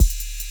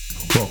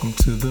Welcome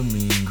to the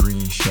Mean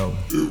Green Show.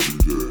 Every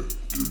day,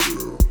 get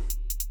down.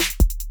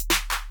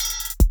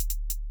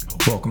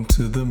 Welcome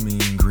to the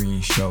Mean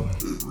Green Show.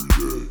 Every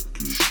day,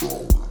 get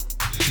stronger.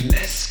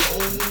 Let's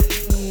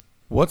go.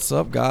 What's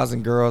up, guys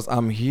and girls?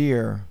 I'm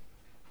here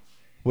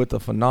with a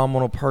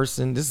phenomenal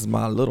person. This is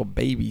my little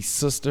baby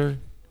sister.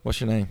 What's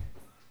your name?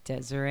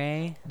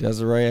 Deziree.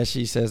 Deziree, as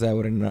she says that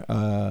with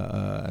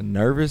a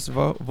nervous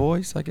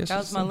voice, I guess. That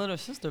was my little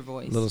sister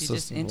voice. Little she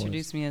sister just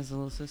introduced me as a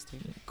little sister.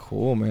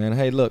 Cool, man.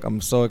 Hey, look, I'm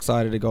so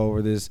excited to go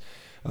over this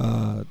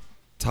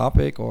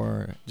topic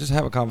or just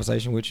have a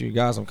conversation with you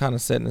guys. I'm kind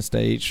of setting the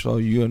stage so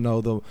you'll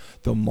know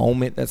the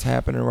moment that's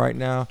happening right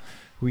now.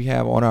 We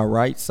have on our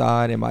right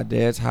side in my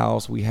dad's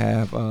house, we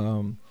have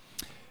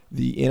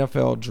the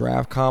NFL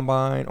draft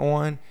combine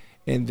on.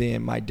 And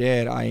then my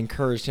dad, I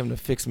encouraged him to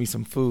fix me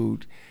some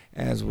food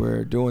as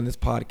we're doing this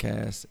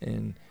podcast.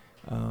 And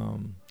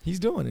he's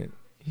doing it.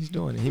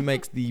 He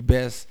makes the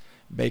best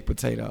baked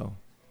potato.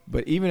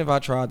 But even if I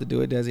tried to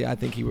do it, Desi, I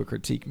think he would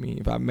critique me.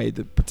 If I made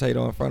the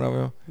potato in front of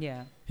him,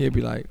 yeah, he'd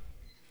be like,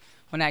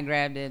 when I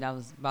grabbed it, I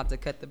was about to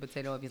cut the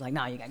potato up. He's like,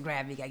 no, you got to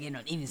grab it. You got to get it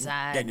on the even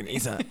side. "Get it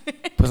inside.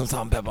 Put some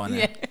salt and pepper on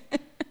that." Yeah.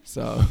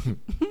 So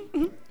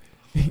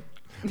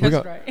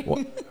That's right.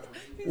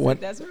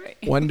 That's right.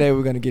 One day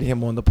we're going to get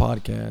him on the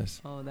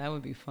podcast. Oh, that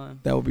would be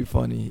fun. That would be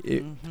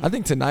funny. I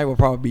think tonight will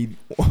probably be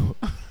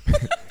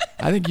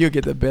I think you'll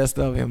get the best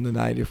of him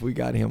tonight if we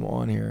got him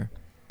on here.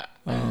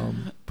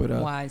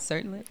 Why,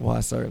 certainly. Why,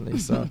 certainly.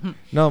 So,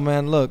 no,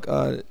 man, look,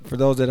 for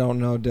those that don't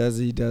know,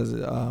 Desi does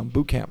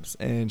boot camps,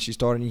 and she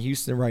started in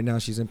Houston. Right now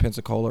she's in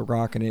Pensacola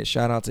rocking it.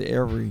 Shout out to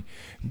every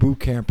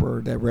boot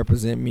camper that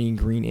represent Mean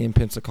Green in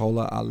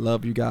Pensacola. I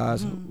love you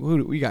guys.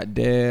 We got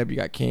Deb, you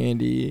got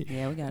Candy.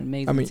 Yeah, we got an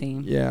amazing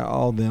team. Yeah,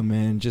 all of them,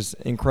 man. Just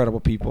incredible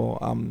people.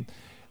 I'm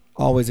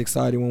always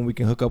excited when we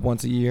can hook up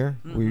once a year.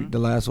 The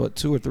last,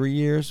 2 or 3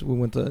 years, we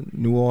went to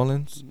New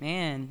Orleans.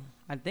 Man,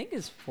 I think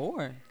it's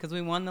 4 because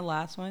we won the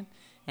last one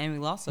and we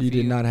lost a few. You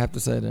did not have to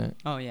say that.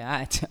 Oh,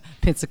 yeah.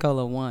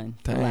 Pensacola won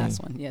Dang. the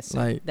last one. Yes, sir.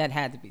 Like, that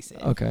had to be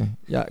said. Okay.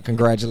 Yeah,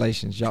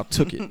 congratulations. Y'all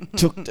took it. You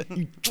took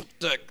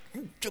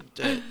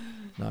that.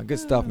 No, good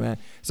stuff, man.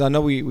 So I know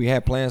we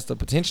had plans to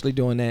potentially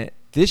doing that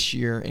this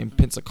year in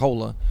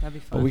Pensacola. That'd be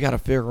fun. But we got to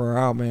figure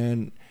out,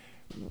 man,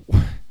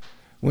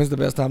 when's the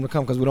best time to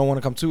come? Because we don't want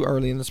to come too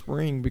early in the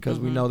spring because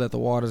we know that the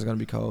water is going to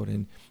be cold.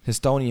 And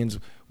Houstonians,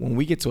 when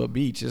we get to a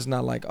beach, it's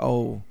not like,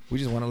 oh, we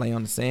just want to lay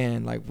on the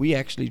sand. Like, we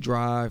actually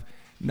drive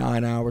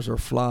 9 hours or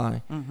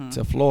fly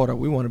to Florida.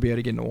 We want to be able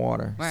to get in the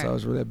water. Right. So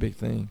it's really a big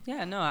thing.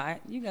 Yeah, no,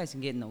 you guys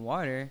can get in the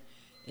water.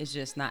 It's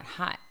just not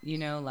hot,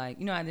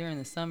 like, out there in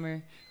the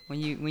summer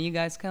when you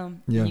guys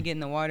come, and you get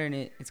in the water and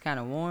it's kind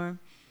of warm.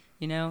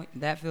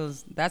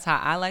 That's how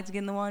I like to get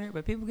in the water,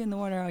 but people get in the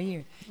water all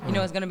year.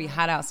 It's going to be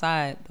hot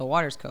outside. The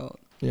water's cold.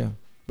 Yeah.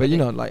 But,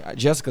 like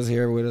Jessica's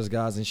here with us,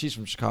 guys, and she's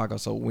from Chicago.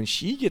 So when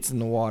she gets in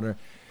the water,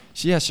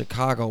 she has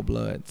Chicago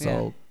blood.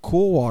 So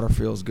cool water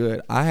feels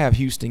good. I have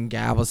Houston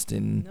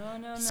Galveston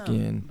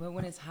skin. But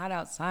when it's hot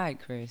outside,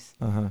 Chris,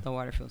 the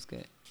water feels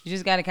good. You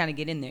just got to kind of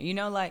get in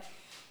there. Like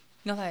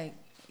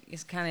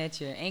it's kind of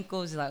at your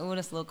ankles. You're like, oh,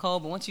 that's a little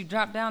cold. But once you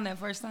drop down that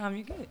first time,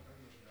 you're good.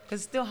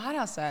 Because it's still hot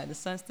outside. The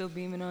sun's still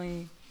beaming on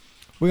you.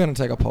 We're going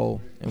to take a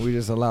poll, and we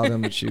just allow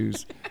them to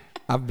choose.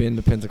 I've been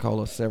to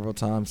Pensacola several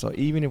times, so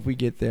even if we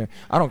get there,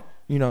 I don't,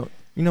 you know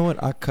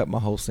what? I cut my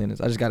whole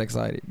sentence. I just got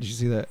excited. Did you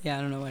see that? Yeah,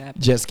 I don't know what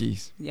happened. Jet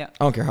skis. Yeah.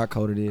 I don't care how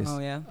cold it is. Oh,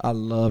 yeah? I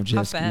love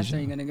jet skis. How fast are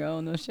you going to go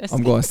on those jet skis?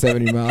 I'm going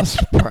 70 miles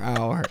per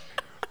hour.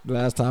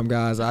 Last time,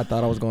 guys, I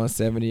thought I was going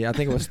 70. I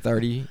think it was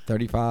 30,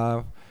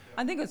 35.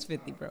 I think it was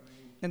 50, bro. I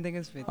think it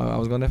was 50. Oh, I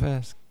was going that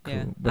fast? Cool.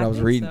 Yeah. But I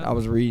was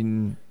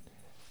reading.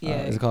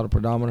 Yeah. Is it called a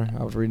pedometer?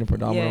 I was reading a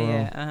pedometer.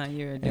 Yeah.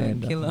 You were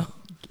doing kilo.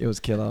 It was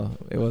kilo.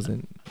 It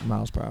wasn't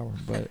miles per hour.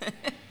 But,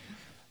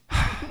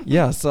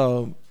 yeah,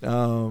 so,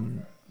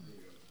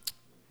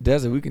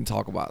 Desi, we can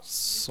talk about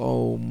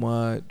so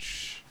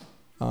much.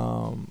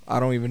 I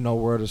don't even know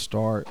where to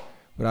start.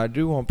 But I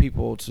do want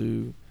people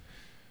to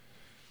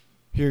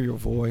hear your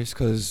voice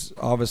because,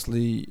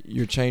 obviously,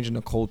 you're changing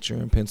the culture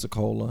in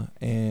Pensacola.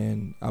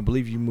 And I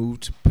believe you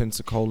moved to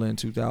Pensacola in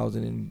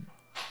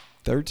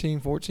 2013,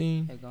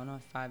 14? Yeah, going on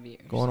 5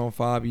 years. Going on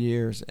 5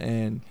 years.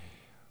 And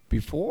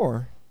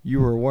before, you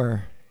were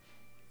where?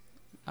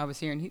 I was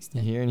here in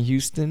Houston. Here in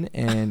Houston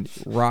and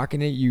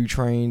rocking it. You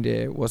trained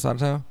at what side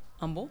of town?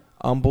 Humble.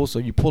 So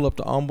you pull up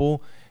to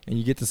Humble and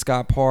you get to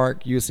Scott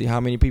Park. You'll see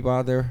how many people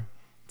out there?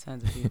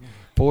 Tons of people.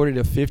 40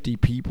 to 50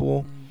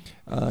 people.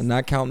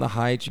 Not counting the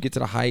Heights. You get to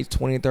the Heights,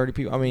 20 and 30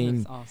 people. I mean,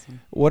 that's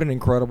awesome. What an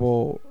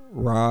incredible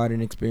ride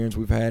and experience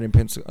we've had in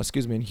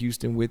in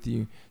Houston with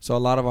you. So a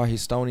lot of our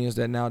Houstonians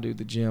that now do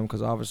the gym,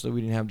 because obviously we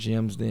didn't have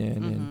gyms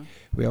then, and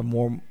we have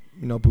more,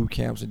 boot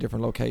camps at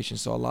different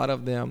locations. So a lot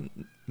of them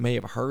may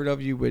have heard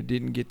of you, but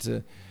didn't get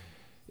to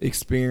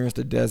experience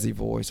the Desi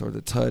voice or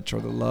the touch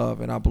or the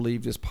love. And I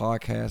believe this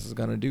podcast is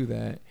going to do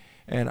that.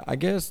 And I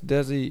guess,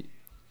 Desi,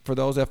 for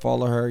those that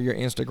follow her, your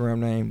Instagram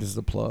name, this is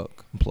a plug.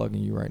 I'm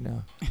plugging you right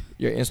now.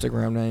 Your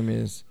Instagram name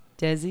is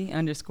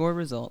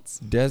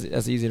Dezi_results. Dezi,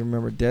 that's easy to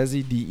remember.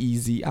 Dezi,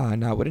 D-E-Z-I,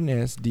 not with an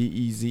S,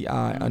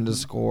 D-E-Z-I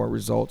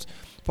 _results.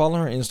 Follow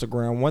her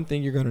Instagram. One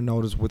thing you're going to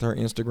notice with her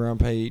Instagram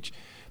page,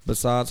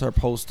 besides her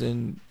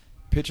posting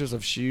pictures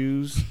of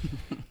shoes,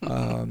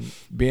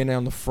 being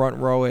on the front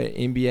row at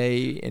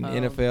NBA and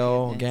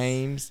NFL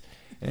games,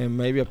 and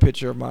maybe a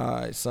picture of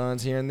my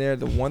sons here and there,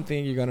 the one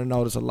thing you're going to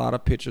notice a lot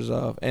of pictures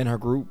of, and her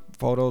group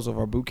photos of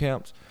her boot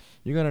camps,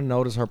 you're going to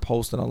notice her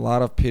posting a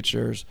lot of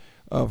pictures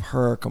of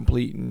her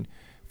completing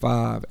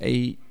 5,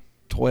 8,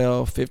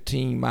 12,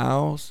 15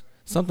 miles,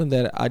 something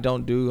that I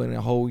don't do in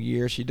a whole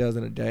year. She does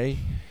in a day.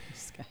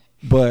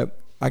 But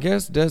I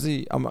guess,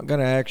 Desi, I'm going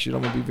to ask you,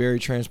 I'm going to be very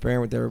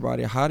transparent with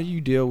everybody. How do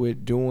you deal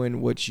with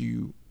doing what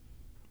you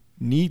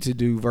need to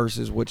do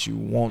versus what you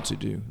want to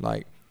do?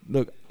 Like,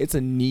 look, it's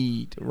a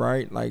need,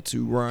 right? Like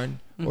to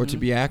run or to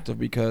be active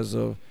because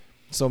of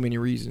so many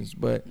reasons.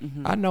 But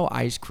I know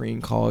ice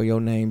cream call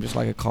your name just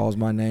like it calls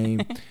my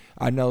name.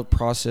 I know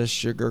processed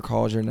sugar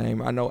calls your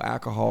name. I know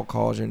alcohol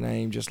calls your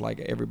name just like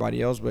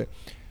everybody else. But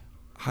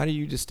how do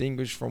you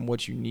distinguish from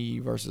what you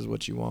need versus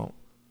what you want?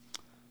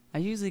 I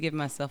usually give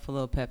myself a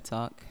little pep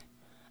talk.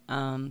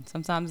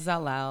 Sometimes it's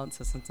out loud,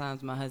 so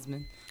sometimes my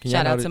husband. Can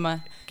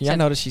y'all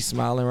notice she's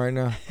smiling right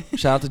now?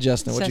 Shout out to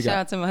Justin. What you got? Shout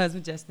out to my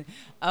husband, Justin.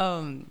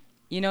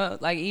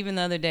 Like even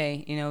the other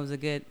day, it was a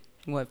good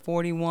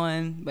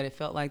 41, but it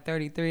felt like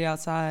 33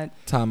 outside.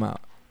 Time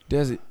out.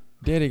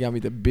 Daddy got me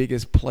the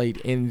biggest plate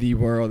in the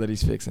world that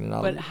he's fixing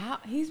it. But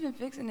he's been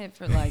fixing it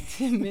for like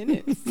 10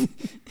 minutes.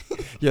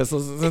 Yeah, so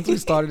since we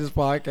started this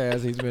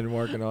podcast, he's been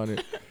working on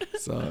it.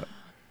 So,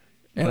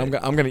 and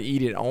I'm gonna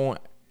eat it on.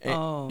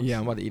 Yeah,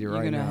 I'm about to eat it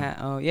right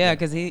now.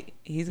 Because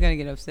he's gonna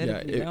get upset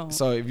if you don't.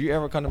 So if you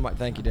ever come to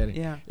thank you, Daddy.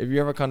 Yeah. If you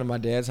ever come to my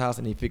dad's house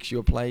and he fix you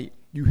a plate,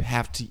 you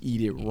have to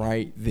eat it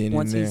right then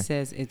Once and there. he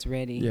says it's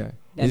ready, yeah,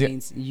 that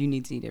means you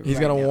need to eat it. He's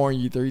gonna warn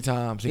you 3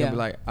 times. He's gonna be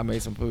like, "I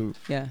made some food."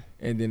 Yeah.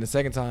 And then the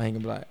second time he gonna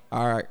be like,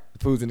 "All right,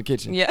 food's in the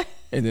kitchen." Yeah.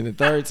 And then the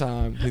third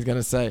time he's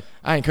gonna say,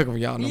 "I ain't cooking for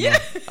y'all no more.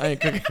 I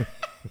ain't cooking."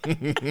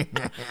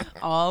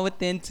 All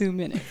within 2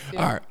 minutes.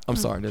 Yeah. All right, I'm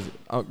sorry.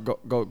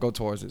 Go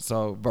towards it.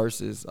 So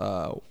versus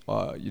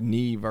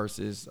knee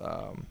versus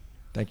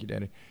thank you,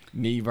 Daddy.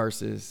 Knee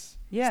versus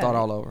start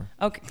all over.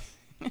 Okay.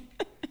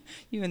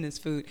 You and this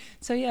food.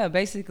 So yeah,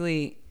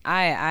 basically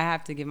I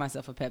have to give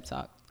myself a pep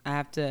talk. I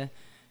have to,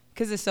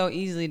 because it's so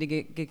easily to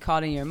get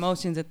caught in your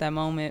emotions at that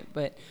moment,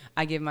 but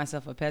I give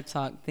myself a pep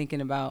talk thinking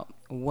about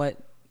what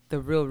the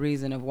real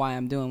reason of why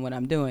I'm doing what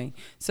I'm doing.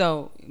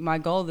 So my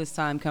goal this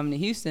time coming to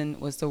Houston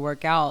was to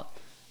work out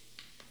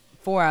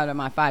 4 out of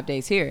my 5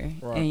 days here.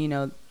 Right.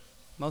 And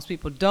most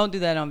people don't do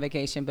that on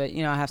vacation, but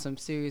I have some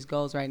serious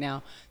goals right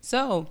now.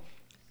 So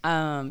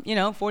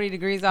 40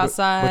 degrees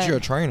outside. But you're a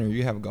trainer.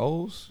 You have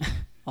goals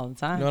all the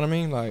time. You know what I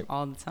mean? Like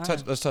all the time.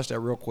 Let's touch that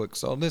real quick.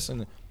 So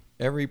listen,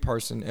 every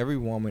person, every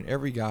woman,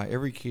 every guy,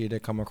 every kid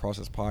that come across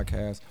this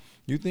podcast,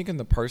 you thinking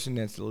the person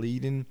that's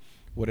leading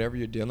whatever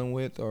you're dealing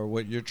with or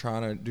what you're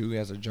trying to do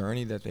as a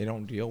journey that they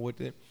don't deal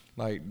with it.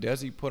 Like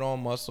Desi put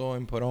on muscle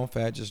and put on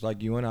fat just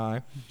like you and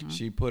I.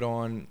 She put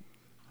on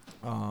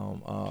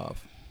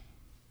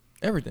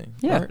everything.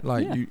 Yeah. Right?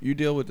 Like you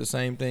deal with the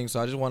same thing.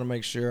 So I just want to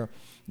make sure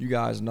you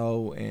guys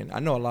know, and I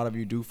know a lot of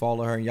you do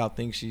follow her and y'all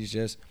think she's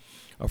just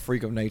a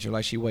freak of nature.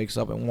 Like she wakes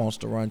up and wants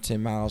to run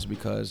 10 miles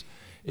because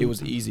it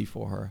was easy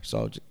for her.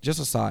 So just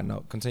a side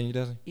note. Continue,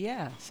 Desi.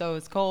 Yeah. So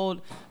it's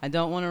cold. I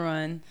don't want to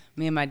run.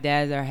 Me and my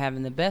dad are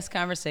having the best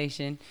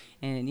conversation.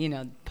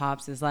 And,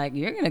 Pops is like,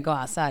 you're going to go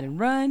outside and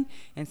run.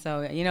 And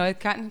so, it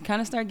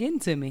kind of started getting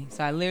to me.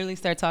 So I literally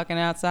start talking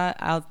out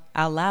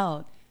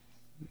loud.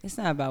 It's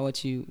not about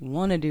what you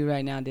want to do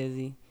right now,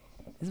 Desi.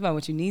 It's about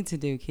what you need to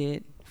do,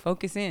 kid.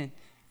 Focus in.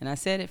 And I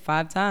said it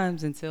 5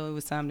 times until it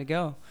was time to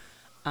go.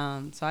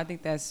 So I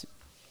think that's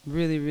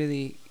really,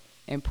 really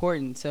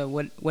important. So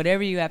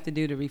whatever you have to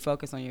do to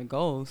refocus on your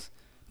goals,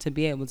 to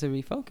be able to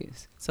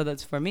refocus. So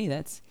that's, for me,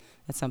 that's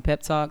some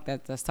pep talk.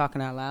 That's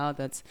talking out loud.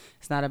 It's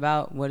not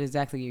about what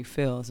exactly you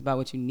feel. It's about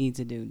what you need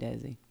to do,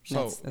 Desi.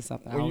 So that's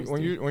something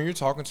when you're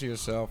talking to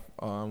yourself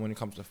when it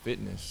comes to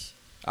fitness,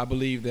 I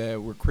believe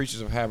that we're creatures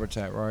of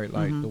habitat, right?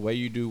 Like the way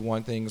you do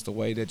one thing is the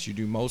way that you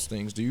do most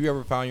things. Do you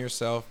ever find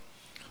yourself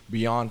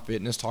beyond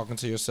fitness talking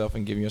to yourself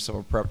and giving yourself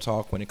a prep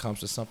talk when it comes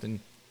to something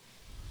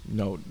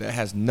that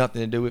has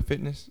nothing to do with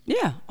fitness?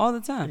 Yeah, all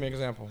the time. Give me an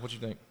example. What you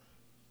think?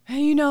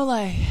 Hey,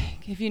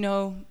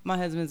 if my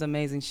husband's an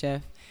amazing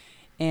chef,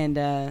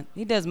 and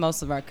he does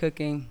most of our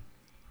cooking,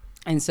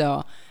 and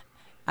so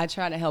I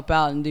try to help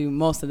out and do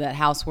most of that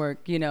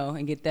housework,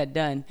 and get that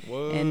done.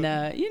 What?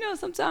 And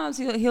sometimes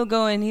he'll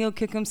go and he'll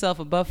cook himself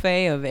a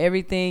buffet of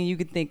everything you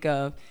could think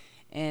of,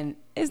 and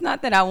it's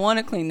not that I want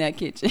to clean that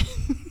kitchen.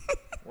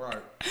 Right.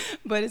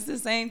 But it's the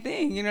same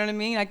thing, you know what I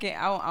mean?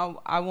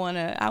 I want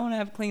to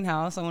have a clean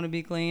house. I want to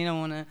be clean. I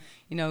want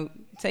to,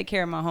 take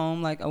care of my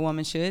home like a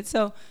woman should.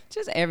 So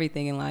just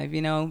everything in life,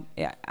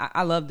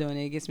 I love doing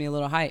it. It gets me a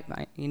little hype,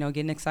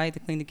 getting excited to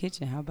clean the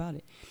kitchen. How about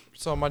it?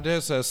 So my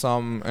dad says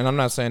something, and I'm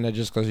not saying that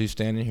just because he's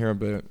standing here,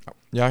 but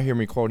y'all hear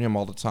me quote him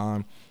all the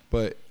time.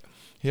 But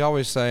he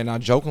always say, and I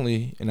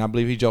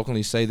believe he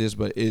jokingly say this,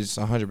 but it's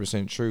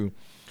 100% true.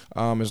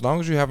 As long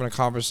as you're having a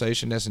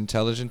conversation that's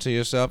intelligent to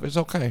yourself, it's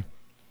okay.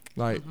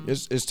 Like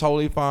it's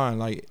totally fine.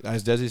 Like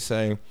as Desi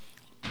say,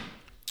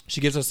 she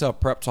gives herself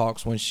prep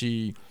talks when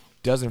she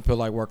doesn't feel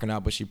like working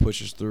out, but she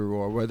pushes through,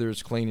 or whether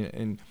it's cleaning.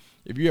 And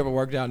if you ever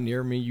worked out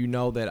near me, you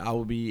know that I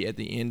will be at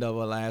the end of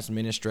a last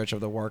minute stretch of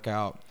the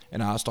workout,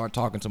 and I'll start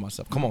talking to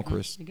myself. Come on,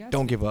 Chris,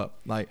 don't give up.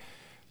 Like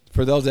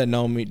for those that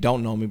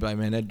don't know me, but like,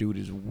 man, that dude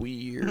is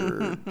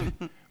weird.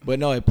 But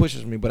no, it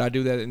pushes me. But I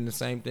do that in the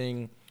same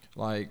thing,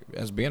 like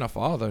as being a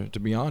father. To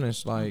be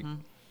honest, like.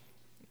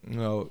 You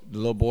know, the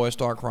little boy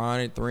start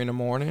crying at 3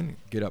 a.m.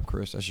 Get up,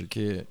 Chris. That's your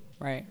kid.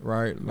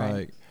 Right.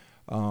 Like,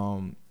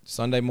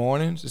 Sunday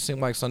mornings. It seems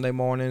like Sunday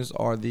mornings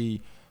are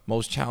the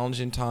most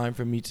challenging time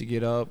for me to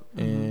get up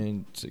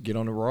and to get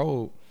on the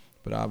road.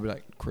 But I'll be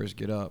like, Chris,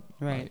 get up.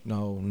 Right. Like,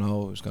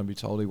 no, it's gonna be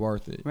totally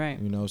worth it. Right.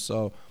 You know,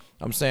 so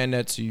I'm saying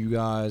that to you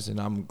guys, and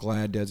I'm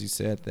glad Desi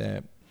said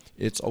that.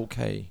 It's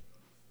okay.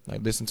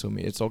 Like, listen to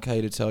me. It's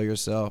okay to tell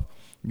yourself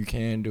you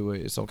can do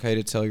it. It's okay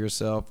to tell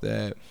yourself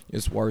that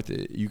it's worth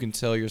it. You can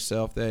tell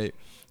yourself that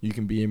you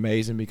can be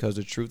amazing, because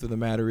the truth of the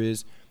matter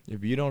is,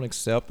 if you don't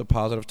accept the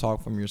positive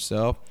talk from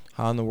yourself,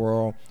 how in the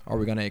world are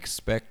we going to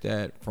expect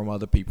that from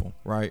other people,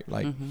 right?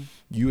 Like,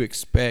 you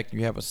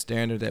have a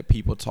standard that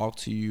people talk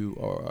to you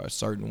or a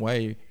certain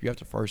way. You have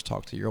to first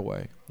talk to your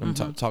way.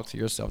 Talk to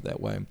yourself that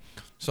way.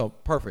 So,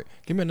 perfect.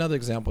 Give me another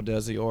example,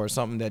 Desi, or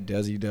something that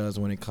Desi does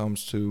when it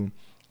comes to,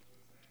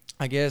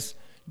 I guess,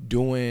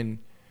 doing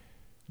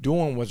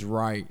what's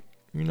right,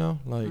 you know,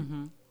 like,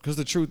 because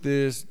the truth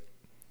is,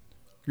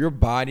 your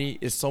body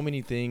is so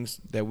many things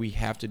that we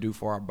have to do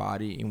for our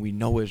body, and we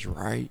know it's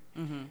right.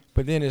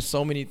 But then there's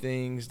so many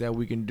things that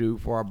we can do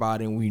for our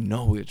body, and we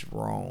know it's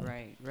wrong.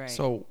 Right.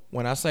 So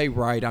when I say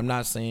right, I'm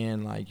not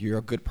saying like you're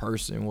a good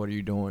person. What are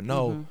you doing?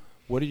 No.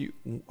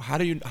 How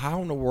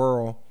in the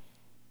world?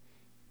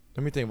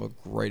 Let me think of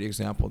a great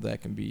example that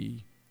can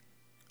be,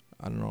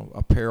 I don't know,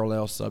 a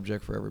parallel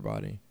subject for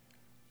everybody.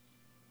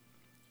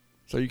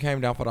 So you came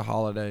down for the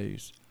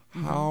holidays.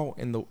 How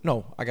in the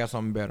I got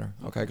something better.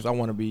 Okay, because I'm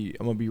gonna be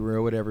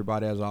real with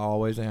everybody, as I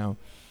always am.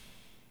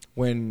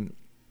 When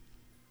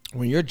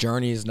your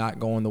journey is not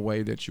going the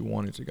way that you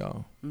want it to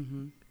go,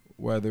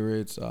 whether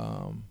it's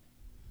a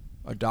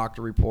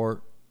doctor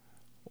report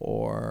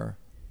or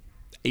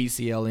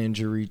ACL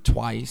injury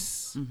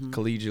twice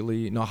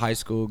collegiately, high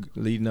school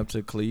leading up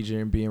to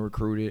collegiate and being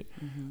recruited,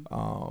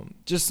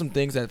 just some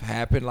things that have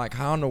happened. Like,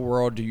 how in the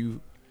world do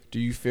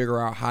you figure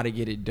out how to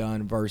get it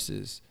done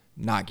versus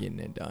not getting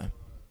it done?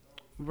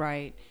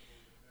 Right.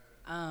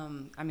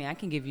 I mean, I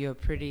can give you a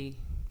pretty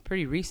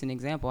recent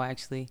example,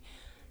 actually.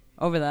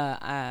 Over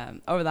the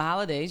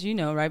holidays,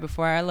 right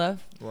before I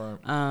left,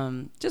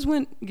 just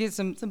went get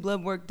some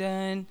blood work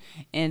done,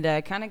 and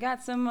kind of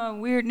got some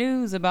weird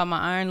news about my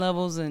iron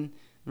levels, and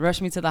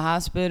rushed me to the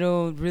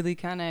hospital. Really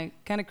kind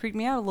of creeped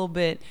me out a little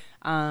bit.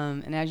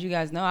 And as you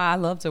guys know, I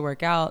love to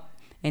work out,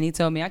 and he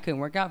told me I couldn't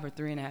work out for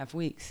 3.5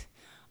 weeks.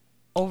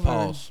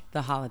 Over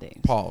the holidays.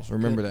 Pause.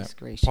 Remember that.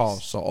 Gracious.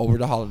 Pause. So over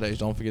the holidays,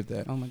 don't forget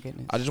that. Oh my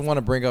goodness. I just want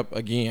to bring up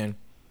again,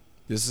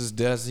 this is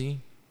Desi.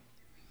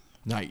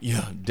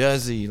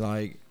 Desi,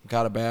 like,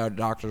 got a bad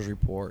doctor's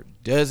report.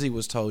 Desi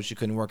was told she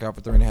couldn't work out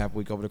for 3.5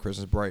 weeks over the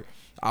Christmas break.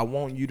 I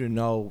want you to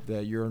know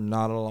that you're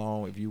not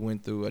alone if you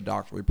went through a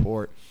doctor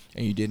report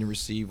and you didn't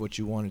receive what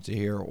you wanted to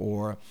hear,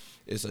 or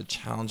it's a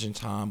challenging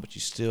time, but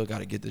you still got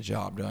to get the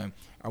job done.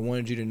 I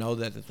wanted you to know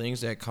that the things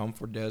that come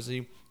for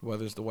Desi,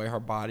 whether it's the way her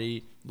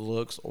body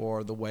looks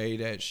or the way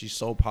that she's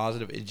so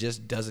positive, it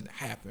just doesn't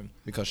happen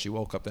because she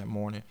woke up that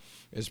morning.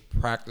 It's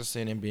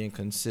practicing and being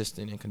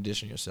consistent and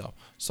conditioning yourself.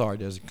 Sorry,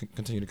 Desi,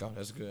 continue to go.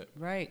 That's good.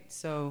 Right.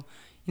 So,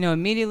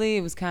 immediately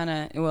it was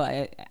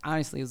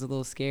honestly, it was a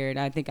little scared.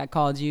 I think I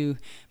called you.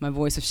 My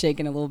voice was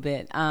shaking a little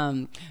bit.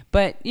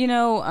 But,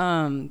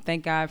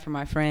 thank God for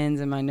my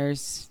friends and my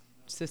nurse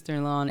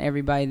sister-in-law and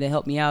everybody that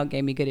helped me out,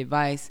 gave me good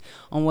advice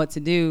on what to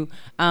do.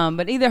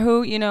 But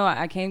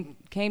I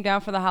came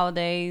down for the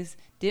holidays,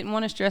 didn't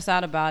want to stress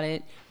out about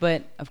it,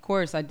 but of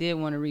course I did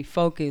want to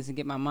refocus and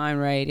get my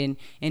mind right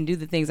and do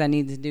the things I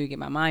needed to do to get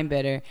my mind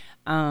better.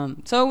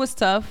 So it was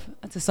tough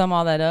to sum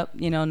all that up,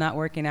 not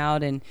working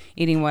out and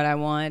eating what I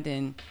want,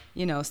 and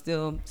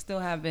still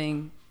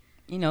having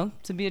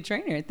to be a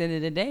trainer at the end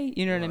of the day,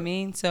 you know what I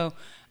mean? So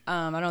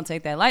I don't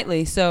take that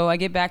lightly. So I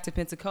get back to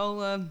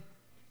Pensacola,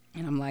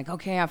 and I'm like,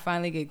 okay, I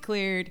finally get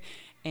cleared.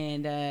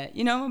 And,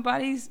 my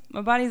body's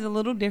a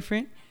little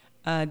different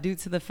due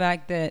to the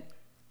fact that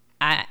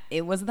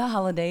it was the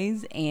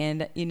holidays,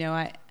 and,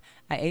 I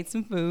ate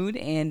some food,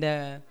 and,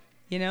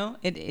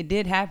 it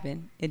did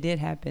happen. It did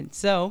happen.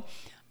 So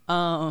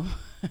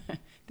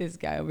this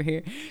guy over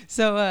here.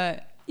 So,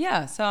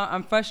 so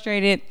I'm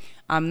frustrated.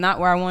 I'm not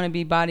where I want to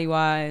be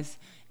body-wise.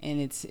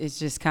 And it's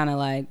just kind of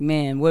like,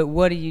 man,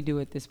 what do you do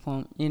at this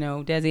point?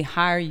 Desi,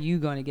 how are you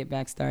going to get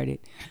back started?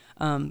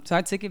 So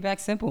I took it back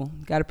simple.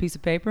 Got a piece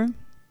of paper,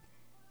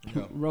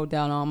 wrote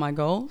down all my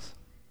goals,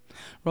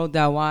 wrote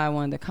down why I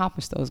wanted to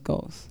accomplish those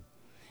goals.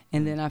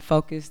 And then I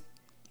focused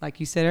like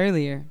you said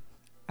earlier,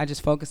 I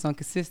just focused on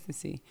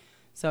consistency.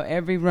 So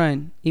every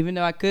run, even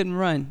though I couldn't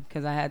run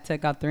because I had to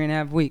take out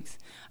 3.5 weeks,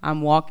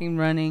 I'm walking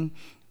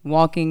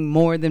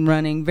more than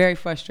running. Very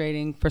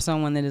frustrating for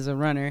someone that is a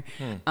runner.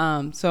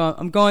 So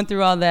I'm going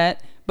through all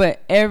that.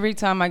 But every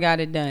time I got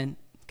it done,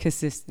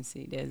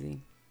 consistency, Desi.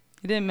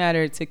 It didn't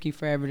matter it took you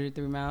forever to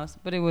do 3 miles,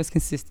 but it was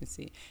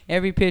consistency.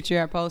 Every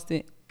picture I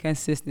posted,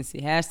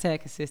 consistency. Hashtag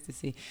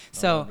consistency.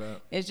 So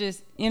it's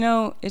just,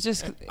 it's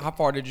just. And how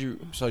far did you,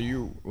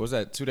 was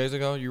that 2 days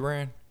ago you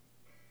ran?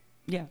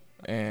 Yeah.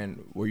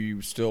 And were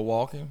you still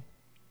walking?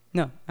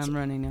 No, I'm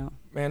running now.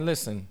 Man,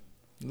 listen.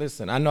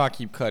 I know I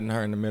keep cutting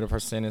her in the middle of her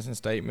sentence and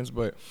statements,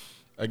 but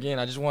again,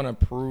 I just want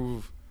to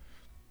prove,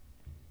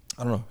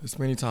 I don't know, as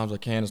many times as I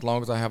can, as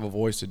long as I have a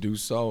voice to do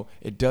so.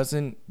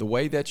 The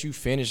way that you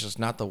finish is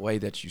not the way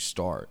that you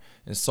start.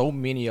 And so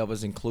many of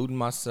us, including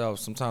myself,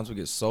 sometimes we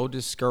get so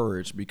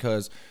discouraged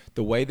because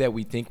the way that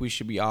we think we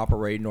should be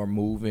operating or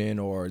moving,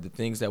 or the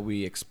things that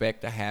we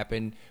expect to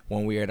happen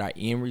when we're at our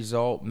end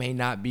result, may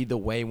not be the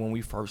way when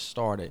we first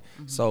started.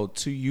 Mm-hmm. So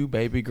to you,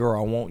 baby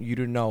girl, I want you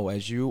to know,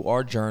 as you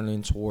are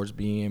journeying towards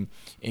being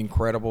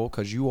incredible,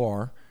 because you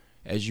are,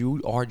 as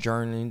you are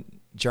journeying,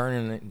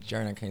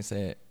 I can't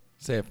say it.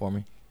 Say it for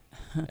me.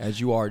 As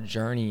you are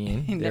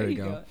journeying, there you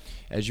go.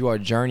 As you are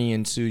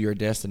journeying to your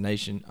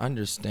destination,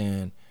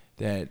 understand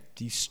that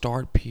the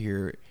start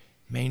period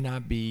may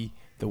not be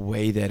the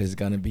way that it's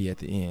going to be at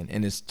the end.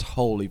 And it's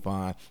totally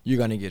fine. You're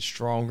going to get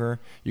stronger.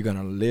 You're going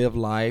to live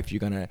life. You're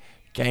going to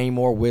gain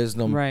more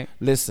wisdom. Right.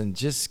 Listen,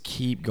 just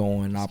keep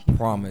going. I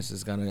promise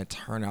it's going to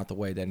turn out the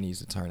way that it needs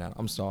to turn out.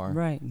 I'm sorry.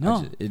 Right.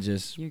 No.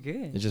 You're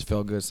good. It just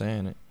felt good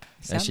saying it.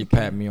 And she good.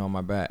 patted me on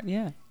my back.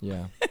 Yeah.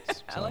 Yeah.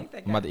 I like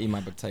that guy. I'm about to eat my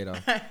potato.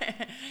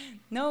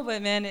 No,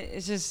 but man,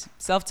 it's just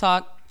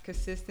self-talk,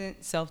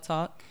 consistent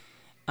self-talk,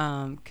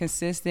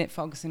 consistent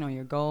focusing on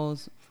your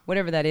goals,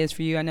 whatever that is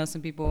for you. I know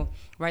some people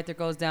write their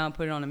goals down,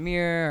 put it on a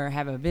mirror, or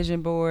have a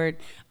vision board.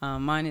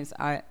 Mine is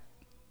I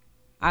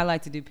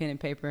like to do pen and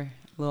paper,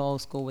 a little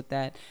old school with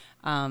that.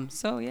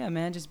 So yeah,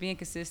 man, just being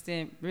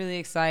consistent, really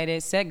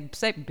excited,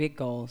 set big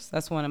goals.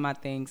 That's one of my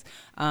things.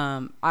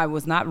 I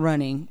was not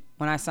running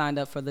when I signed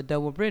up for the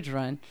Double Bridge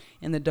Run,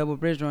 and the Double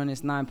Bridge Run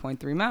is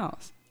 9.3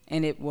 miles.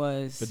 And it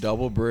was... The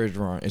Double Bridge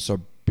Run. It's a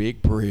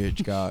big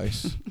bridge,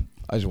 guys.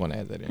 I just want to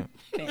add that in.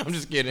 Thanks. I'm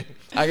just kidding.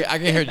 I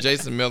can hear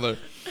Jason Miller.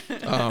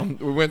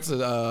 We went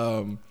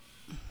to...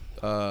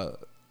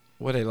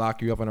 where they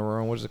lock you up in a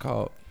room. What is it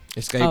called?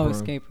 Escape room.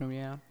 Escape room,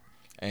 yeah.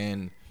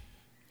 And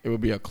it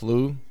would be a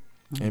clue.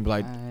 And be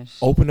like, Gosh.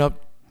 open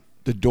up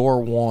the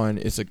door 1.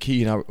 It's a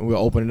key. And we'll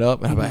open it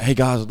up. And I'm like, hey,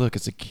 guys, look,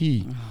 it's a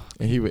key.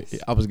 And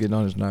I was getting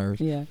on his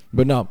nerves. Yeah.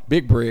 But no,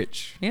 big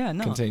bridge. Yeah,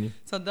 no. Continue.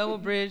 So Double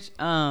Bridge,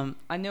 I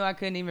knew I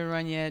couldn't even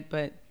run yet,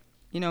 but,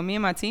 me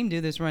and my team do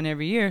this run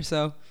every year,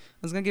 so I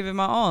was going to give it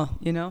my all,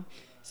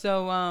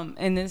 So,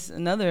 and this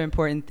another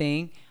important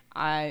thing,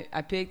 I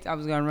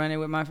was going to run it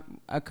with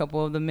a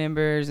couple of the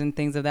members and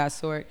things of that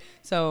sort.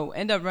 So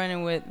end up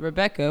running with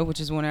Rebecca, which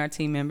is one of our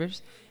team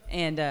members,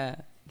 and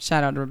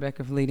shout out to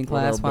Rebecca for leading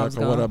class while I was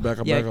gone. What up,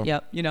 Becca?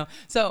 Yep.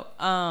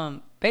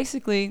 So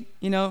basically,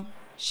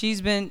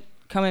 she's been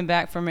coming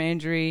back from her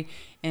injury,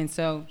 and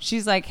so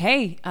she's like,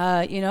 hey,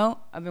 I've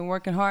been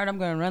working hard. I'm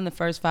going to run the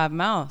first 5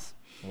 miles.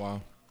 Wow.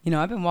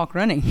 I've been walk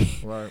running.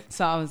 Right.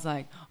 So I was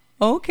like,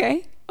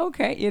 okay,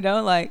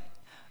 like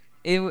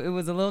it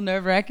was a little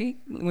nerve-wracking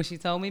when she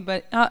told me,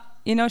 but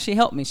she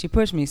helped me. She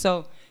pushed me.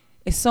 So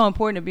it's so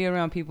important to be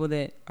around people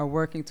that are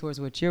working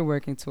towards what you're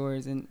working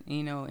towards, and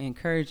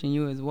encouraging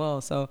you as well.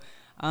 So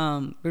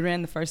we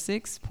ran the first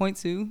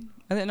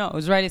 6.2. No, it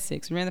was right at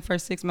 6. We ran the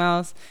first 6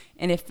 miles,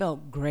 and it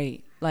felt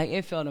great. Like,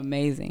 it felt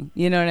amazing.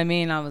 You know what I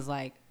mean? I was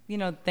like,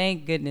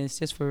 thank goodness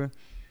just for,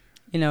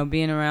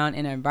 being around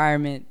an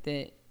environment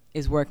that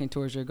is working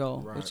towards your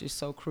goal, right, which is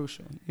so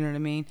crucial. You know what I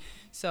mean?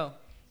 So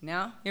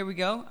now here we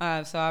go.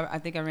 So I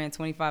think I ran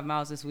 25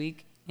 miles this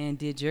week and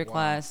did your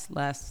class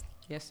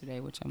yesterday,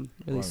 which I'm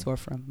really sore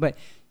from. But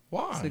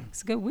why?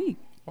 It's a good week.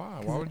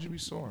 Why? Why would you be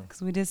sore?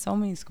 Because we did so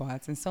many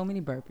squats and so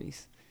many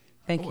burpees.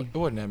 Thank you. It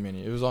wasn't that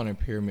many. It was on a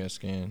pyramid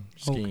scheme.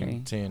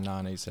 Okay. 10,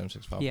 9, 8, 7,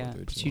 6, 5, 4, 3, Yeah, 2,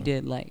 but you 1.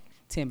 did like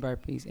 10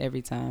 burpees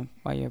every time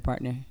while your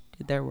partner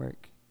did their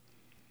work.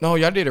 No,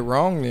 y'all did it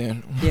wrong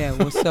then. Yeah,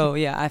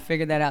 I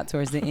figured that out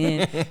towards the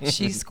end.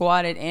 She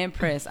squatted and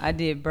pressed. I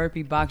did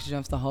burpee box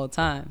jumps the whole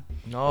time.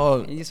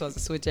 No. And you're supposed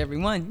to switch every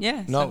one.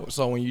 Yeah. No,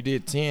 so when you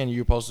did 10, you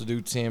were supposed to do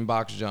 10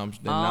 box jumps.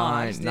 Then 9,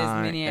 I just did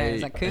as many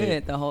as I could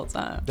 8. the whole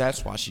time.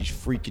 That's why she's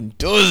freaking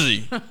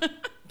dizzy.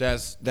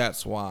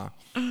 That's why.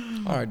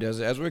 All right,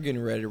 Deziree, as we're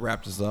getting ready to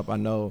wrap this up, I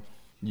know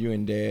you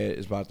and Dad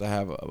is about to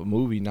have a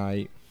movie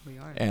night. We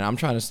are. And I'm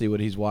trying to see what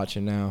he's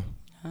watching now.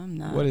 I'm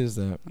not. What is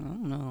that? I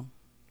don't know.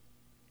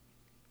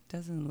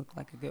 Doesn't look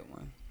like a good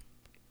one.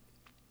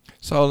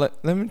 So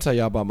let me tell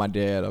y'all about my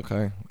dad,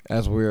 okay?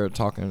 As we're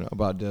talking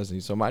about Disney.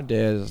 So my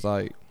dad is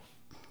like,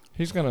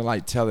 he's going to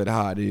like tell it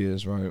how it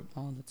is, right?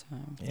 All the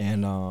time.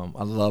 And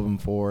I love him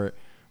for it.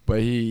 But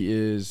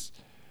he's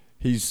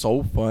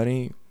so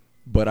funny.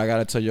 But I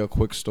gotta tell you a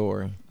quick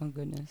story. Oh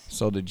goodness.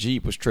 So the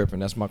Jeep was tripping.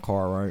 That's my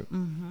car, right?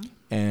 Mm-hmm.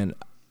 And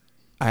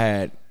I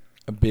had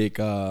a big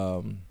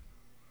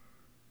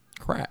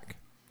crack,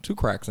 2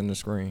 cracks in the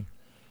screen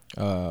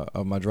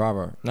of my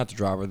driver. Not the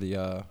driver.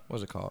 The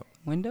what's it called?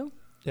 Window.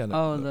 Yeah.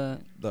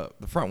 The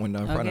front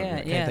window in front of me.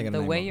 I can't think of the The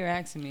name way of it. you're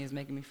asking me is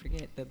making me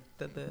forget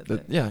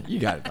the Yeah, you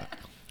got it. Doc.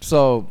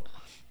 So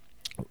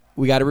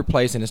we got to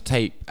replace and it's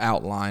tape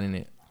outlining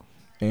it.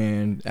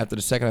 And after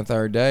the second or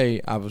third day,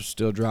 I was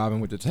still driving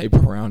with the tape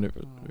around it.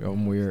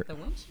 I'm weird. The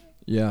windshield?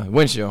 Yeah,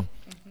 windshield.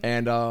 Mm-hmm.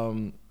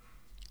 And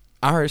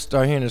I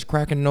started hearing this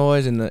cracking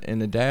noise in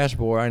the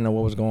dashboard. I didn't know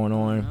what was going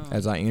on.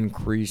 As I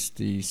increased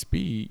the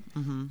speed.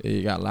 Mm-hmm.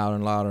 It got louder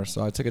and louder.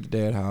 So I took it to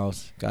Dad's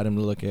house, got him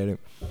to look at it,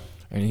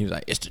 and he was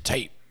like, "It's the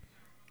tape."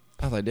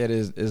 I was like, "That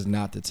is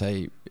not the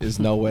tape. There's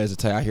no way it's the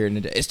tape." I hear it in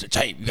the day. It's the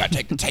tape. You gotta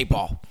take the tape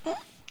off.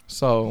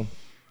 So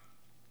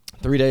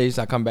 3 days,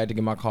 I come back to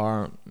get my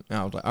car, and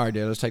I was like, "All right,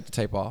 Dad, let's take the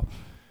tape off."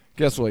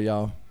 Guess what,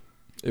 y'all?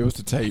 It was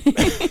the tape.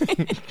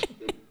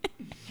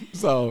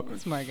 So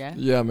smart guy.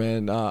 Yeah,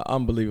 man,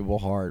 unbelievable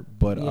hard.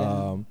 But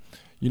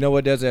you know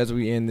what, Des? As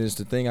we end this,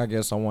 the thing I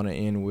guess I want to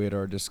end with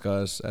or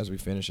discuss as we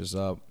finish this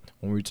up,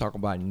 when we talk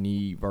about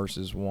need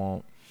versus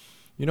want,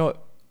 you know,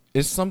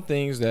 it's some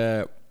things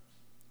that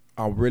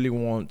I really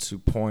want to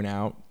point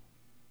out.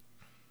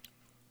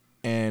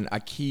 And I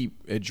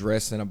keep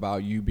addressing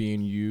about you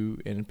being you,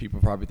 and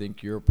people probably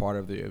think you're a part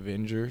of the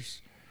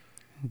Avengers.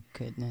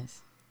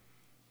 Goodness.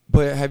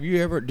 But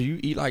do you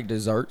eat like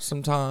dessert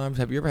sometimes?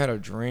 Have you ever had a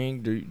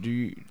drink? Do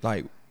you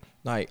like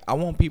I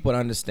want people to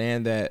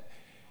understand that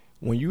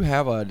when you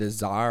have a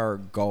desire or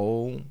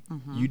goal,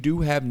 mm-hmm. you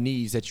do have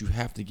needs that you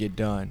have to get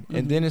done. Mm-hmm.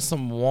 And then there's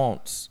some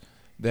wants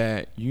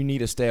that you need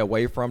to stay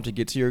away from to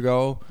get to your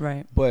goal.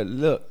 Right. But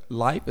look,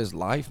 life is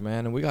life,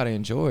 man, and we got to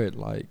enjoy it.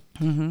 Like,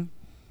 mm-hmm.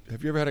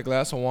 Have you ever had a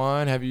glass of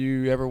wine? Have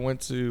you ever went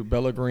to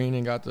Bella Green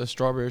and got the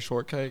strawberry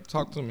shortcake?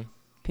 Talk to me.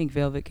 Pink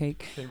velvet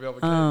cake. Pink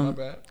velvet cake, my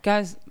bad.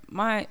 Guys,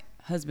 my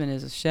husband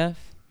is a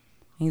chef.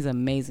 He's an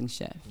amazing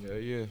chef.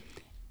 Yeah.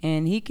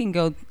 And he can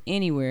go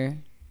anywhere,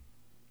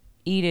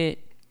 eat it,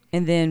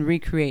 and then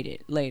recreate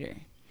it later.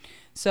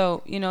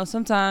 So,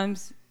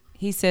 sometimes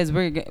he says,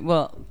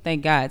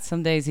 thank God.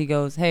 Some days he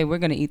goes, hey, we're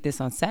going to eat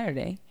this on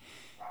Saturday.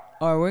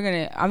 Or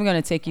I'm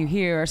going to take you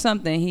here or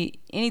something.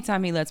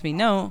 Anytime he lets me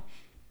know,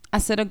 I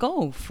set a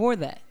goal for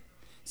that.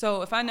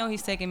 So if I know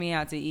he's taking me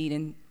out to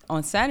eat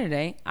on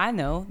Saturday, I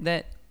know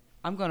that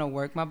I'm going to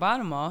work my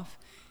bottom off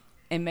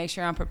and make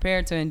sure I'm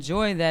prepared to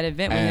enjoy that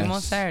event with him on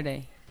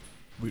Saturday.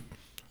 We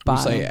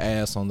say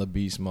ass on the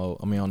beast mode.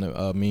 I mean, on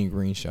the Mean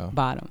Green show.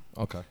 Bottom.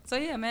 Okay. So,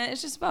 yeah, man,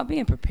 it's just about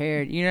being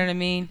prepared. You know what I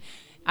mean?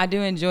 I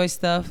do enjoy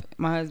stuff.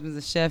 My husband's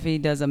a chef. He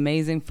does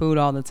amazing food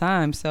all the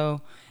time.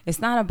 So it's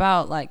not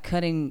about, like,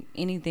 cutting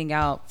anything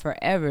out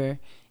forever.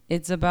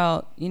 It's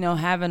about,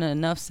 having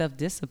enough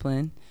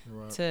self-discipline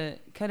to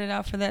cut it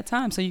out for that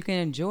time so you can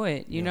enjoy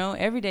it. You know,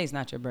 every day's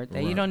not your birthday.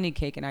 Right. You don't need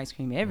cake and ice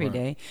cream every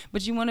day,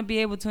 but you want to be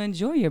able to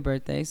enjoy your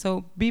birthday.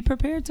 So be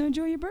prepared to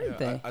enjoy your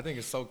birthday. Yeah, I think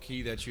it's so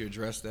key that you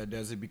address that,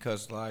 Desi,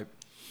 because, like,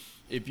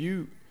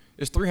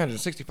 it's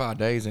 365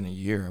 days in a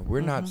year.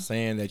 We're not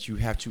saying that you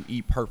have to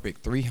eat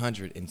perfect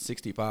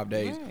 365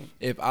 days. Right.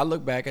 If I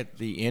look back at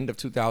the end of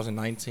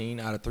 2019,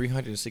 out of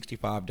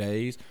 365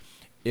 days,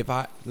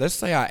 let's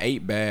say I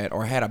ate bad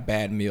or had a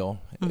bad meal,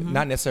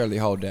 not necessarily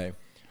the whole day,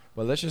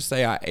 but let's just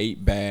say I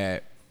ate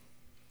bad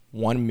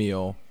one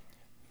meal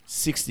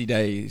 60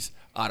 days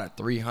out of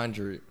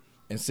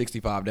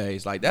 365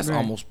 days. Like, that's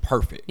almost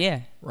perfect.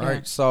 Yeah. Right?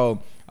 Yeah.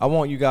 So I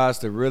want you guys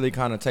to really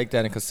kind of take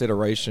that in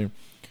consideration.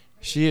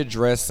 She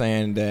addressed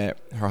saying that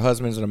her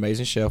husband's an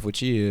amazing chef, which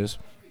he is.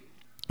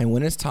 And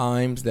when it's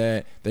times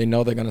that they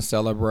know they're going to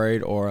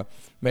celebrate or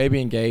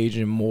maybe engage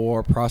in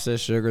more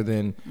processed sugar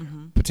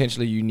than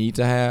potentially you need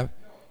to have,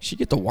 she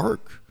get to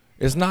work.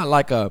 It's not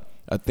like a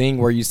thing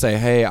where you say,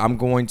 hey, I'm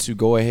going to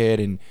go ahead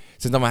and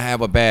since I'm going to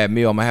have a bad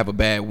meal, I'm going to have a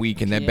bad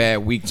week, and that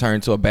bad week turned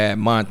into a bad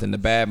month, and the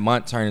bad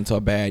month turned into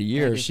a bad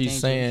year. She's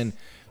saying,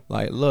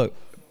 like, look,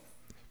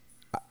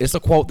 it's a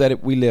quote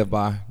that we live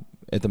by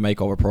at the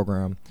Makeover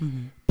program.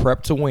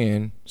 Prep to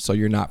win, so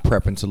you're not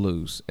prepping to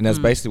lose. And that's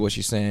basically what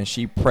she's saying.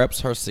 She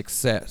preps her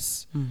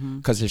success.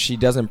 Because if she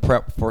doesn't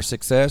prep for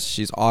success,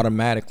 she's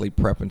automatically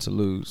prepping to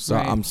lose. So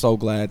I'm so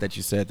glad that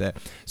you said that.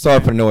 Sorry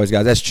for the noise,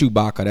 guys. That's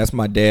Chewbacca. That's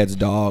my dad's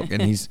dog,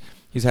 and he's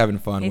having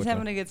fun with him. He's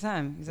having a good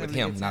time. With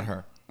him, not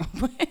her.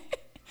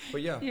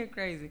 But yeah. You're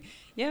crazy.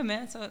 Yeah,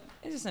 man. So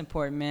it's just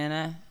important,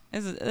 man.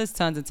 There's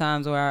tons of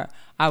times where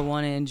I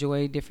want to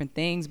enjoy different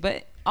things,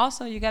 but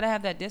also you got to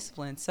have that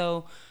discipline.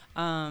 So,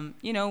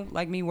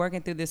 like me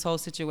working through this whole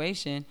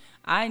situation,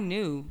 I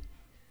knew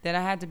that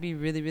I had to be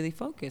really, really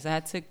focused.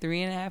 I took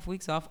 3.5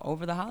 weeks off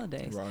over the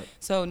holidays. Right.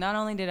 So not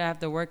only did I have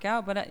to work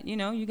out, but you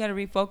got to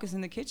refocus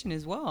in the kitchen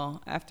as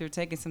well after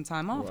taking some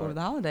time off over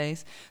the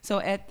holidays. So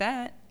at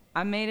that,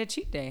 I made a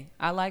cheat day.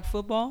 I like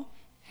football.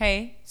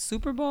 Hey,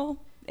 Super Bowl,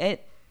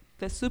 at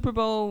the Super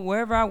Bowl,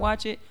 wherever I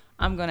watch it,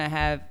 I'm going to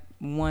have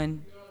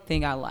one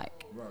thing I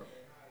like. Right.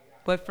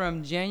 But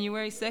from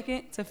January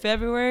 2nd to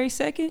February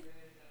 2nd,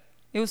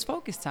 It was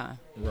focus time.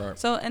 Right.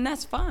 So, and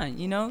that's fine.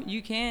 You know,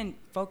 you can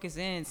focus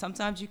in.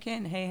 Sometimes you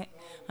can, hey,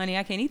 honey,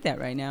 I can't eat that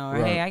right now.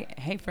 Or, Right.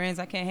 hey, friends,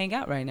 I can't hang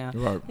out right now.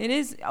 Right. It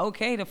is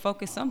okay to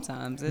focus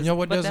sometimes. You know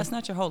what, but that's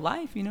not your whole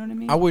life. You know what I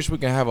mean? I wish we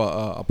could have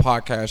a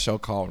podcast show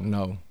called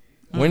No.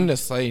 When to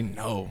say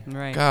no.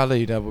 Right.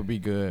 Golly, that would be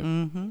good.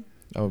 Mm-hmm.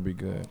 That would be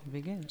good. It'd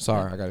be good.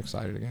 Sorry, I got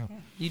excited again. Yeah,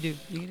 you do.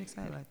 You get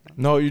excited like that.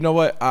 No, you know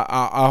what?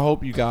 I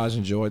hope you guys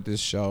enjoyed this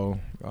show.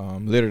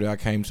 Literally, I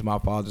came to my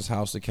father's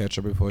house to catch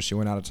her before she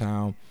went out of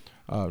town.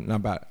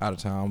 Not out of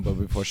town, but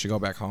before she go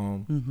back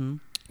home.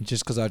 Mm-hmm.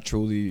 Just because I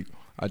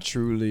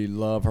truly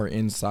love her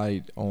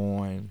insight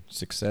on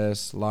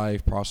success,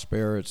 life,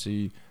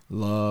 prosperity,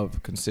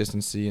 love,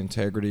 consistency,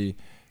 integrity.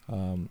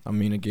 I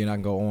mean, again, I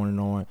can go on and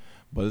on.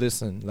 But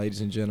listen,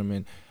 ladies and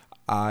gentlemen,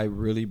 I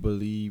really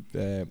believe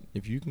that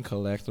if you can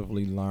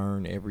collectively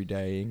learn every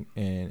day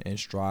and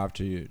strive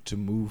to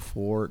move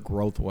forward,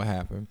 growth will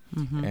happen.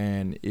 Mm-hmm.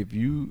 And if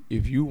you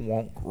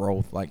want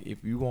growth, like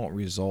if you want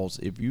results,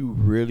 if you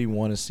really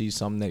want to see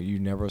something that you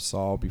never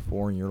saw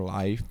before in your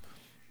life,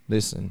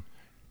 listen,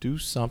 do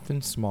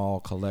something small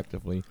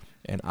collectively,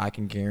 and I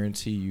can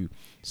guarantee you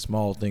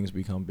small things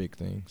become big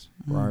things,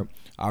 right?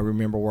 I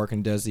remember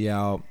working Desi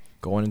out,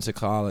 going into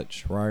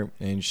college, right?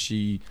 And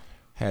she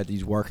had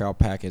these workout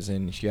packets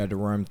and she had to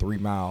run 3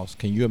 miles.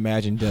 Can you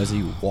imagine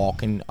Desi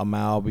walking a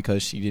mile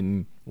because she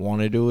didn't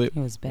want to do it? It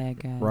was bad,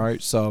 guys.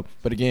 Right? So,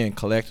 but again,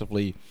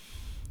 collectively,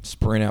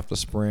 sprint after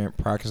sprint,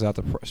 practice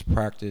after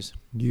practice,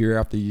 year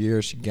after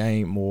year, she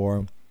gained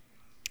more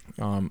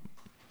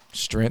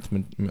strength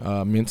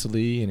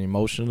mentally and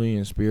emotionally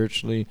and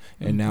spiritually.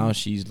 And now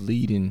she's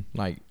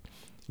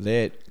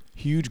led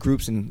huge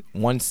groups in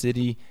one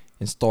city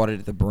and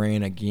started the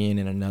brand again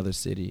in another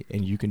city.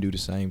 And you can do the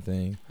same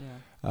thing. Yeah.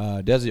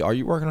 Desi, are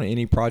you working on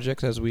any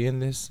projects as we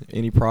end this?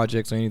 Any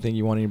projects or anything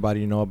you want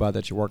anybody to know about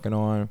that you're working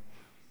on?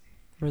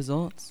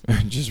 Results.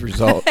 Just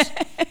results.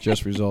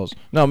 Just results.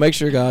 No, make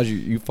sure, guys,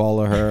 you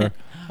follow her.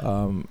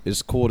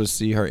 It's cool to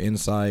see her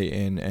insight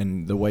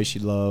and the way she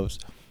loves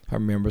her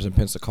members in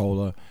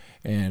Pensacola.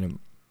 And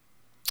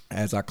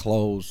as I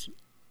close,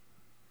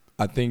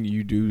 I think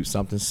you do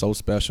something so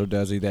special,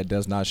 Desi, that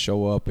does not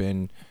show up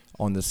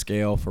on the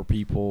scale for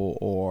people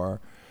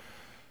or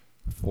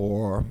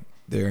for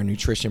their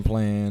nutrition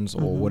plans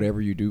or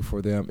whatever you do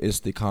for them. It's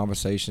the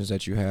conversations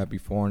that you have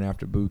before and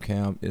after boot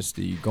camp. It's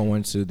the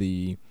going to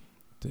the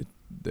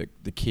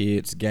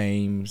kids'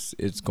 games.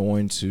 It's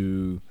going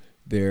to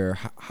their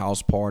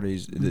house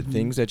parties. The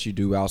things that you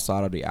do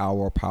outside of the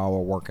hour of power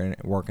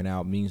working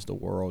out means the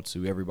world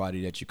to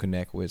everybody that you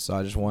connect with. So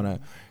I just want to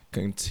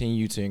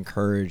continue to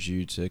encourage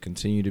you to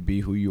continue to be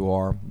who you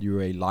are.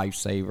 You're a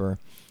lifesaver,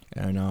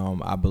 and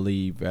I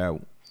believe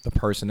that the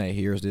person that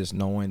hears this,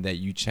 knowing that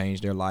you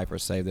changed their life or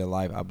saved their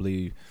life, I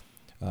believe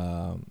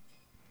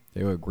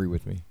they will agree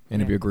with me.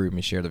 And if you agree with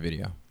me, share the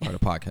video or the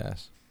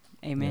podcast.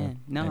 Amen.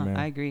 Yeah. No, Amen.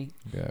 I agree.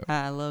 Yeah.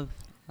 I love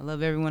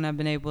everyone I've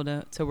been able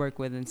to work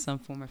with in some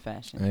form or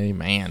fashion.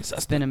 Amen.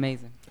 It's been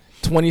amazing.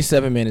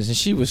 27 minutes, and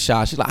she was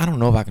shy. She's like, I don't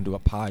know if I can do a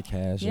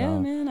podcast. Yeah,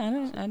 y'all. man.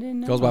 I didn't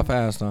know. Goes by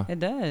fast, huh? It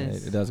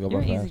does. It does go You're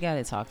by an fast. easy guy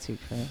to talk to,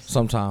 Chris.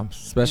 Sometimes,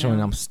 especially when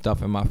Yeah. I'm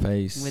stuffing my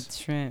face. With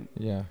shrimp,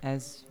 Yeah.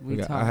 as I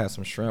talk. had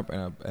some shrimp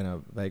and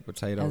a baked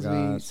potato, As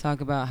guys. we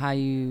talk about how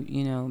you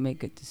make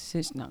good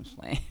decisions. No, I'm just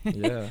playing.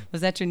 Yeah.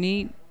 Was that your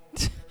need?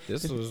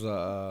 This was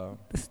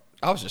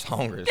I was just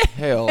hungry as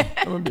hell.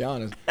 I'm gonna be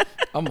honest.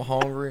 I'm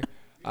hungry.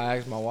 I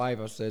asked my wife.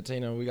 I said,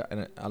 Tina,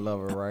 and I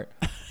love her, right?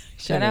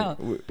 Shout Tina,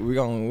 out. We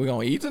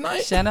gonna eat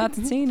tonight? Shout out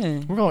to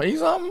Tina. We're gonna eat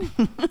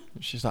something?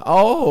 She's like,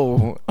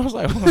 oh. I was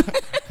like,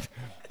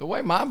 the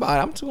way my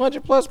body, I'm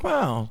 200 plus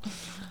pounds.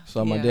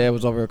 So my Yeah. dad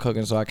was over here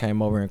cooking, so I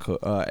came over and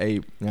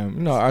ate.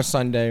 Our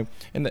Sunday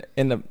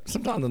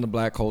sometimes in the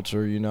black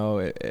culture,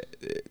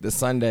 the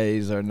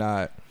Sundays are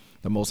not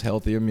the most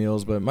healthier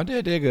meals, but my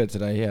dad did good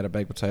today. He had a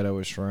baked potato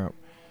with shrimp,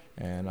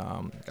 and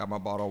got my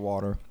bottle of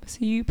water. So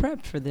you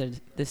prepped for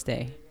this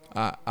day.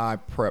 I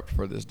prepped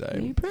for this day.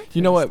 You prepped for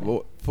You know this what? day.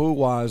 Well,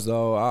 food-wise,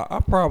 though, I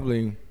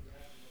probably,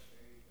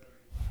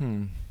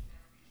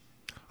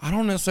 I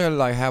don't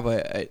necessarily have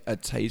a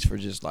taste for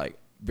just like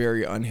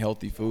very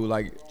unhealthy food.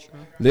 Like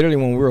literally,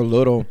 when we were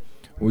little,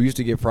 we used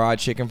to get fried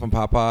chicken from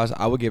Popeyes.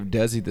 I would give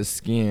Desi the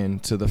skin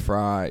to the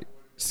fried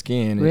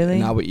skin, Really?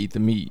 and I would eat the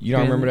meat. You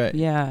don't remember that?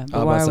 Yeah, I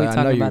but was why about are to we say, I know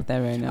talking you- about that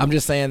right now? I'm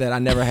just saying that I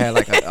never had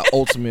like a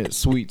ultimate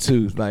sweet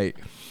tooth. Like,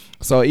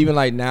 so even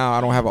like now,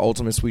 I don't have an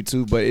ultimate sweet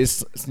tooth, but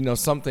it's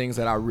some things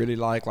that I really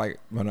like. Like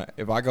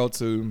if I go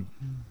to,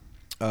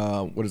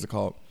 what is it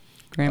called?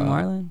 Grand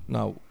Marlin?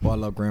 No, I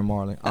love Grand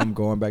Marlin. I'm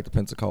going back to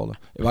Pensacola.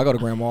 If I go to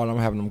Grand Marlin,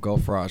 I'm having them go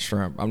fried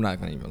shrimp. I'm not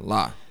gonna even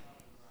lie.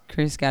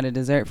 Chris got a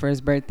dessert for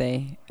his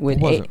birthday What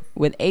was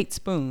with 8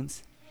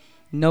 spoons.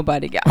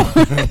 Nobody got.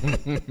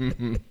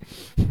 It's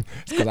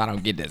because I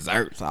don't get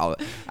desserts.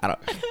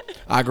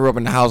 I grew up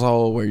in a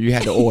household where you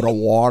had to order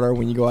water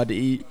when you go out to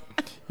eat.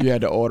 You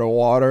had to order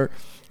water.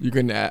 You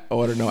couldn't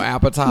order no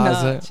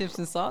appetizer. No, chips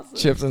and salsa.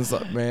 Chips and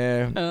stuff,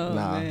 man. Oh,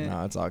 nah,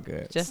 man. it's all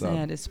good. Justin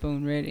had his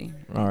spoon ready.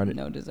 All right.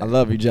 No dessert. I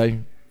love you, Jay.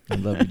 I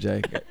love you,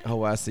 Jake.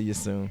 Hope I see you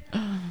soon.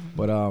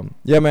 But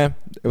yeah, man,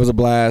 it was a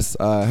blast.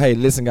 Hey,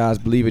 listen, guys,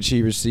 Believe,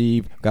 Achieve,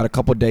 Receive. Got a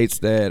couple dates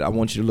that I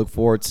want you to look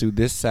forward to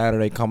this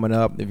Saturday coming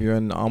up. If you're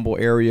in the Humble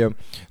area,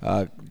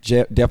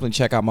 definitely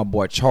check out my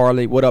boy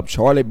Charlie. What up,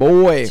 Charlie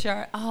boy?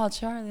 Charlie, I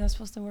was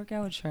supposed to work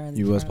out with Charlie.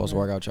 You were supposed to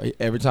work out with Charlie.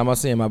 Every time I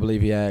see him, I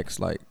believe he acts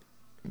like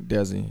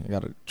Desi. I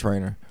got a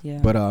trainer. Yeah.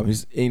 But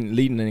he's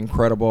leading an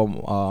incredible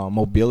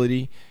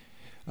mobility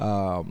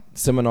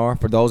seminar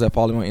for those that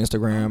follow me on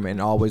Instagram,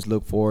 and always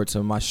look forward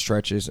to my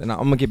stretches. And I'm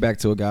gonna get back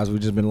to it, guys. We've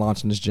just been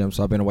launching this gym,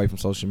 so I've been away from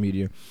social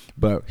media.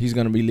 But he's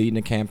gonna be leading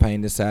a campaign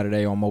this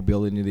Saturday on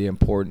mobility, the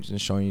importance, and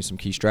showing you some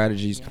key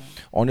strategies. Yeah.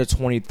 On the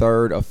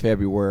 23rd of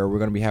February, we're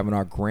gonna be having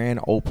our grand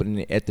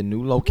opening at the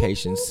new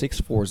location,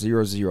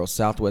 6400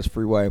 Southwest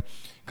Freeway.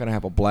 Gonna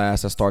have a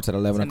blast. That starts at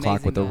 11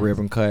 o'clock with the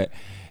ribbon cut.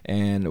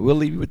 And we'll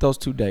leave you with those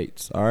 2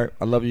 dates. All right.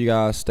 I love you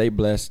guys. Stay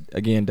blessed.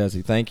 Again,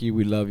 Desi, thank you.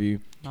 We love you.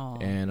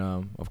 Aww. And,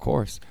 of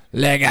course,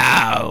 let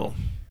go.